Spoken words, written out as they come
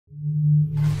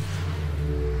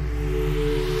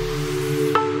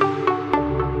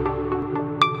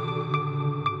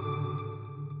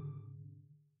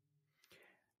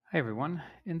Hi everyone.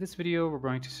 In this video we're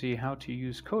going to see how to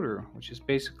use Coder, which is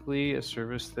basically a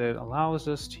service that allows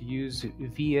us to use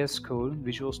VS Code,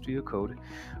 Visual Studio Code,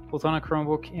 both on a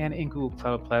Chromebook and in Google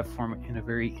Cloud Platform in a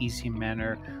very easy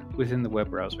manner within the web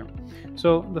browser.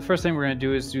 So the first thing we're going to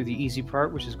do is do the easy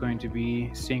part, which is going to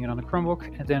be seeing it on the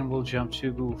Chromebook, and then we'll jump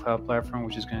to Google Cloud Platform,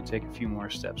 which is going to take a few more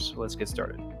steps. So let's get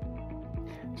started.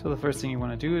 So the first thing you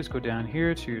want to do is go down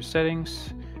here to your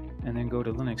settings and then go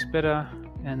to Linux Beta,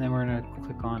 and then we're going to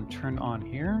click on Turn On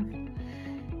here,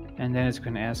 and then it's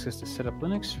going to ask us to set up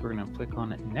Linux. We're going to click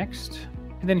on Next,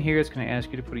 and then here it's going to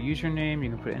ask you to put a username. You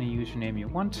can put any username you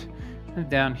want, and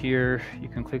down here you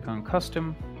can click on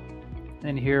Custom,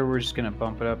 and here we're just going to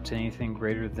bump it up to anything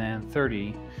greater than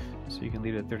 30, so you can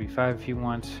leave it at 35 if you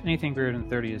want. Anything greater than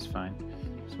 30 is fine,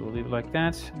 so we'll leave it like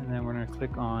that, and then we're going to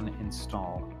click on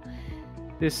Install.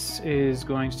 This is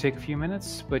going to take a few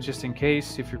minutes, but just in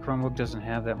case, if your Chromebook doesn't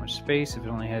have that much space, if it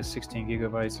only has 16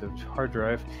 gigabytes of hard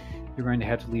drive, you're going to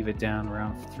have to leave it down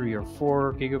around 3 or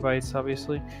 4 gigabytes,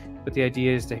 obviously. But the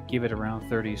idea is to give it around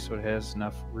 30 so it has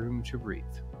enough room to breathe.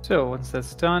 So once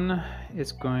that's done,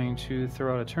 it's going to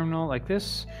throw out a terminal like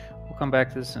this. We'll come back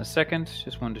to this in a second.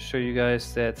 Just wanted to show you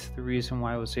guys that the reason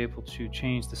why I was able to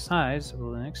change the size of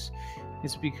Linux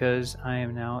is because I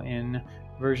am now in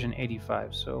version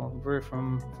 85. So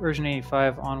from version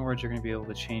 85 onwards, you're going to be able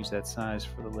to change that size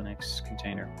for the Linux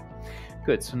container.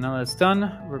 Good, so now that's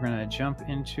done, we're going to jump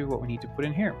into what we need to put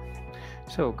in here.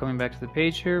 So coming back to the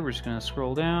page here, we're just going to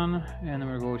scroll down, and then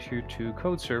we're going to go here to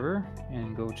Code Server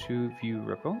and go to View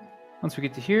Repo. Once we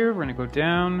get to here, we're going to go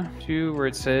down to where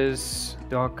it says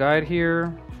Doc Guide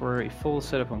here for a full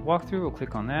setup and walkthrough. We'll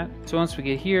click on that. So once we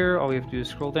get here, all we have to do is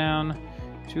scroll down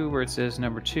to where it says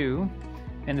number 2.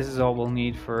 And this is all we'll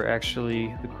need for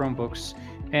actually the Chromebooks.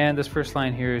 And this first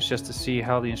line here is just to see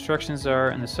how the instructions are,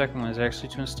 and the second one is actually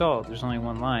to install it. There's only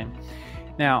one line.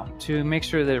 Now, to make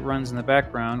sure that it runs in the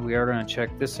background, we are going to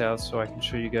check this out so I can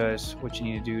show you guys what you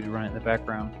need to do to run it in the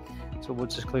background. So we'll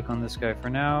just click on this guy for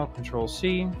now, Control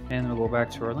C, and we'll go back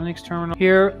to our Linux terminal.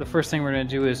 Here, the first thing we're going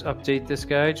to do is update this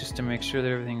guy just to make sure that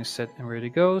everything is set and ready to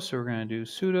go. So we're going to do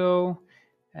sudo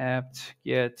apt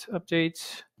get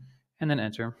update, and then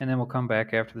enter, and then we'll come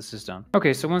back after this is done.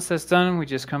 Okay, so once that's done, we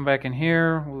just come back in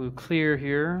here, we'll clear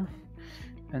here,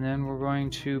 and then we're going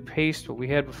to paste what we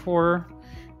had before,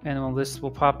 and then this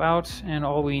will pop out, and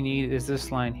all we need is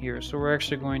this line here. So we're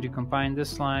actually going to combine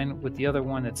this line with the other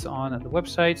one that's on the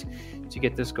website to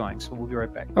get this going. So we'll be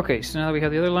right back. Okay, so now that we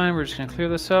have the other line, we're just going to clear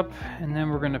this up, and then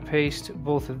we're going to paste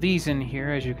both of these in here,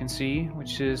 as you can see,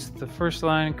 which is the first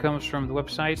line comes from the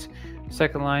website.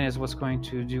 Second line is what's going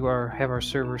to do have our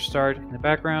server start in the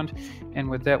background, and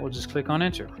with that we'll just click on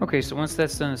enter. Okay, so once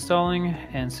that's done installing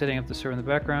and setting up the server in the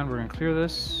background, we're going to clear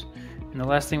this. And the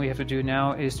last thing we have to do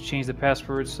now is to change the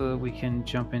password so that we can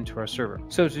jump into our server.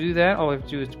 So to do that, all we have to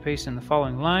do is to paste in the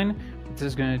following line. What this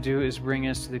is going to do is bring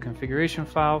us to the configuration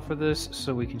file for this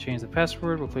so we can change the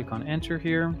password. We'll click on enter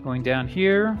here. Going down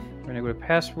here, we're going to go to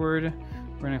password.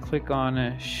 We're going to click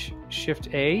on Shift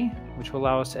A, which will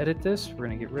allow us to edit this. We're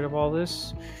going to get rid of all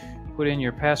this. Put in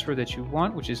your password that you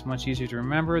want, which is much easier to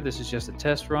remember. This is just a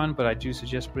test run, but I do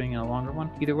suggest putting in a longer one.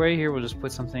 Either way, here we'll just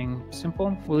put something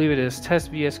simple. We'll leave it as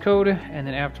test VS Code, and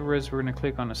then afterwards we're going to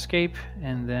click on escape,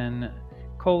 and then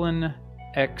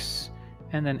 :X,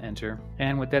 and then enter.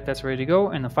 And with that, that's ready to go.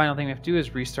 And the final thing we have to do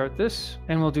is restart this,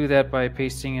 and we'll do that by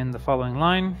pasting in the following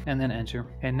line and then enter.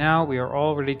 And now we are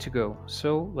all ready to go.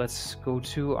 So let's go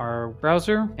to our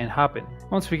browser and hop in.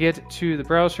 Once we get to the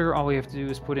browser, all we have to do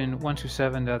is put in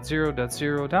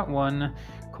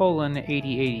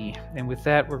 127.0.0.1:8080, and with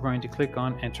that we're going to click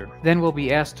on enter. Then we'll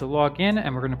be asked to log in,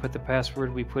 and we're going to put the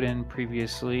password we put in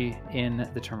previously in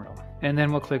the terminal, and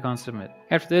then we'll click on submit.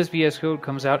 After this, VS Code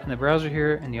comes out in the browser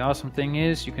here, and the awesome thing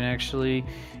is you can actually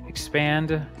expand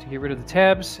to get rid of the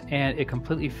tabs, and it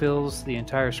completely fills the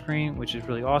entire screen, which is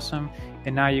really awesome.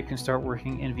 And now you can start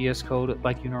working in VS Code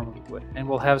like you normally would, and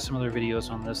we'll have some other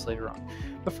videos on this later on.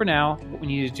 But for now, what we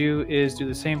need to do is do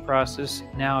the same process,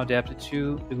 now adapted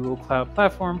to the Google Cloud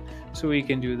Platform, so we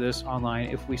can do this online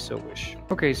if we so wish.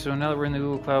 Okay, so now that we're in the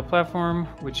Google Cloud Platform,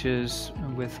 which is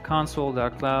with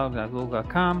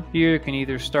console.cloud.google.com, here you can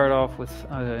either start off with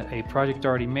a project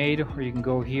already made, or you can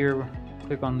go here,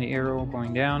 click on the arrow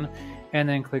going down, and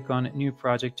then click on new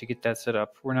project to get that set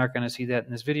up. We're not going to see that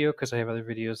in this video because I have other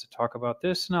videos that talk about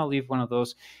this, and I'll leave one of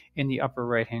those in the upper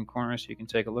right hand corner so you can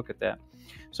take a look at that.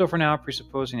 So for now,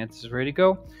 presupposing that this is ready to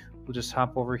go, we'll just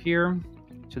hop over here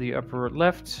to the upper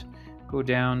left, go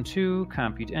down to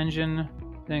Compute Engine,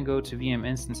 then go to VM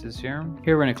instances here.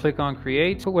 Here we're going to click on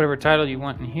create, put whatever title you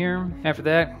want in here. After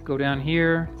that, go down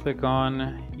here, click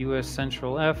on US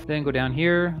Central F, then go down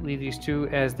here, leave these two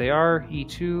as they are,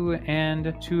 E2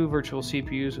 and 2 virtual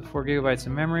CPUs with 4 gigabytes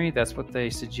of memory. That's what they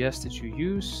suggest that you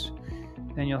use.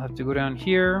 Then you'll have to go down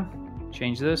here,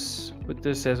 change this, put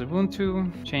this as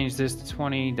Ubuntu, change this to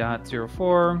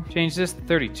 20.04, change this to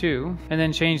 32, and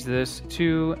then change this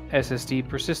to SSD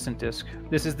persistent disk.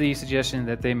 This is the suggestion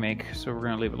that they make, so we're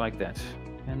going to leave it like that.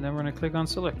 And then we're going to click on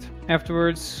select.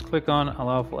 Afterwards, click on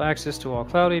allow full access to all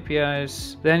cloud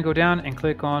APIs. Then go down and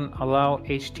click on allow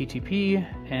HTTP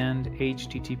and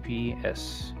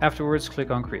HTTPS. Afterwards, click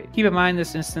on create. Keep in mind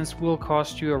this instance will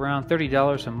cost you around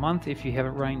 $30 a month if you have it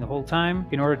running the whole time.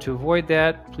 In order to avoid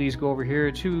that, please go over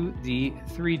here to the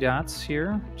 3 dots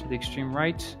here to the extreme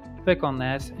right. Click on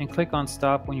that and click on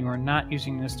stop when you are not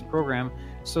using this to program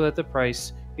so that the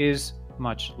price is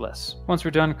much less. Once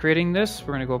we're done creating this, we're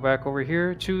going to go back over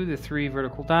here to the 3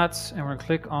 vertical dots and we're going to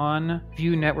click on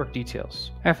view network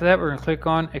details. After that, we're going to click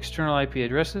on external IP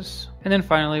addresses, and then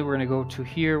finally we're going to go to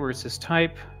here where it says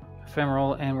type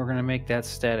ephemeral, and we're going to make that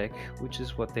static, which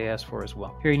is what they asked for as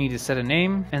well. Here you need to set a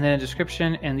name and then a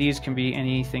description, and these can be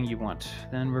anything you want.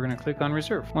 Then we're going to click on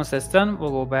reserve. Once that's done,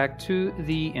 we'll go back to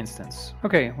the instance.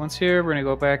 Okay, once here, we're going to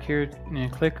go back here and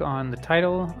click on the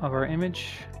title of our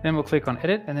image. Then we'll click on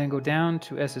edit and then go down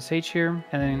to SSH here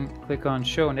and then click on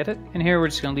show and edit. And here we're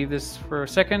just going to leave this for a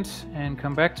second and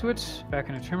come back to it. Back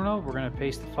in the terminal, we're going to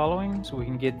paste the following so we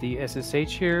can get the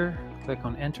SSH here. Click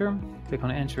on enter. Click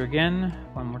on enter again,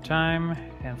 one more time,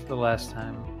 and for the last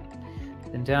time.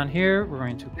 Then down here, we're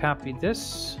going to copy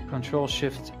this,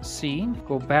 Control-Shift-C,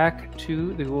 go back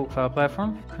to the Google Cloud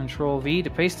Platform, Control-V to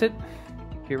paste it,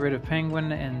 get rid of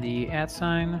Penguin and the @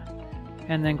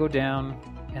 and then go down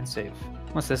and save.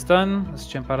 Once that's done, let's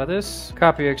jump out of this,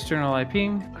 copy your external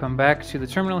IP, come back to the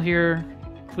terminal here,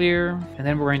 clear, and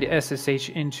then we're going to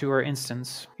SSH into our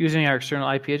instance. Using our external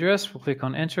IP address, we'll click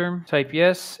on enter, type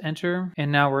yes, enter,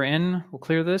 and now we're in. We'll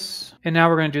clear this. And now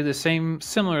we're going to do the same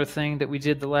similar thing that we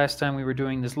did the last time we were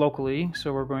doing this locally.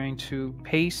 So we're going to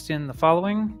paste in the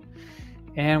following,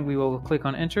 and we will click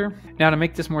on enter. Now to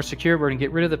make this more secure, we're going to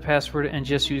get rid of the password and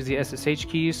just use the SSH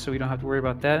keys so we don't have to worry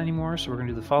about that anymore. So we're going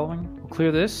to do the following. We'll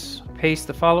clear this, paste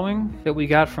the following that we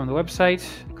got from the website,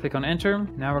 click on enter.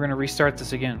 Now we're going to restart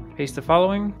this again. Paste the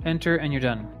following, enter, and you're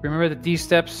done. Remember that these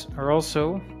steps are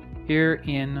also here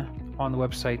on the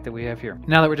website that we have here.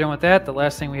 Now that we're done with that, the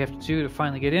last thing we have to do to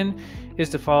finally get in is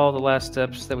to follow the last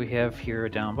steps that we have here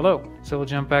down below. So we'll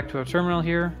jump back to our terminal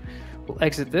here. We'll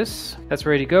exit this. That's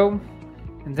ready to go.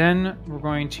 And then we're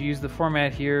going to use the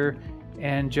format here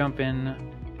and jump in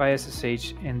by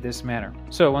SSH in this manner.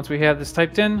 So once we have this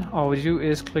typed in, all we do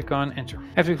is click on enter.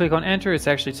 After we click on enter, it's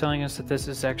actually telling us that this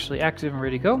is actually active and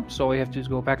ready to go. So all we have to do is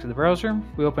go back to the browser.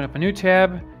 We open up a new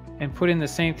tab and put in the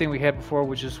same thing we had before,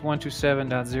 which is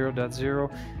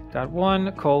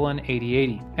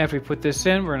 127.0.0.1:8080. After we put this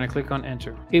in, we're going to click on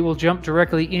enter. It will jump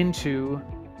directly into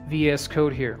VS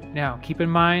Code here. Now, keep in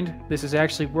mind, this is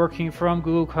actually working from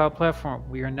Google Cloud Platform.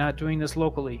 We are not doing this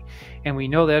locally, and we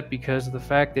know that because of the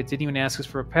fact that it didn't even ask us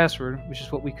for a password, which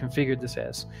is what we configured this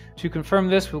as. To confirm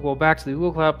this, we'll go back to the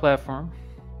Google Cloud Platform,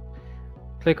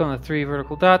 click on the 3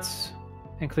 vertical dots,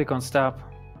 and click on stop.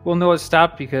 We'll know it's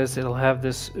stopped because it'll have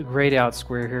this grayed out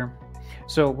square here.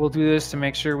 So we'll do this to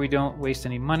make sure we don't waste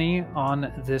any money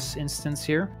on this instance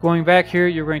here. Going back here,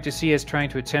 you're going to see us trying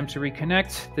to attempt to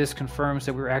reconnect. This confirms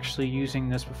that we were actually using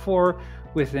this before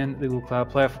within the Google Cloud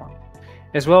Platform.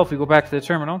 As well, if we go back to the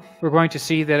terminal, we're going to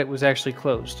see that it was actually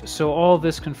closed. So all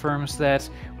this confirms that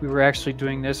we were actually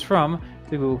doing this from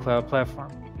the Google Cloud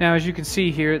Platform. Now, as you can see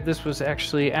here, this was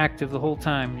actually active the whole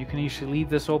time. You can usually leave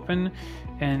this open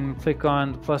and click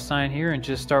on the plus sign here and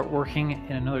just start working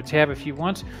in another tab if you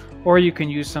want, or you can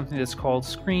use something that's called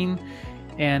screen,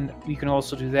 and you can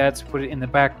also do that to put it in the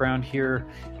background here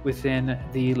within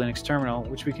the Linux terminal,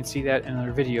 which we can see that in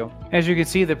another video. As you can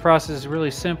see, the process is really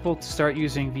simple to start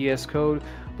using VS Code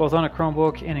both on a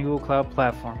Chromebook and a Google Cloud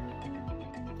Platform.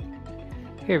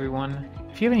 Hey everyone,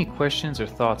 if you have any questions or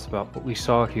thoughts about what we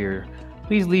saw here,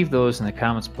 please leave those in the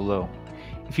comments below.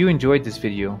 If you enjoyed this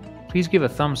video, please give a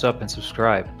thumbs up and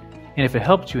subscribe. And if it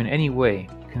helped you in any way,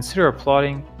 consider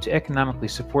applauding to economically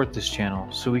support this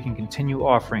channel so we can continue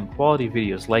offering quality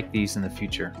videos like these in the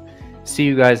future. See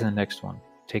you guys in the next one.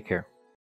 Take care.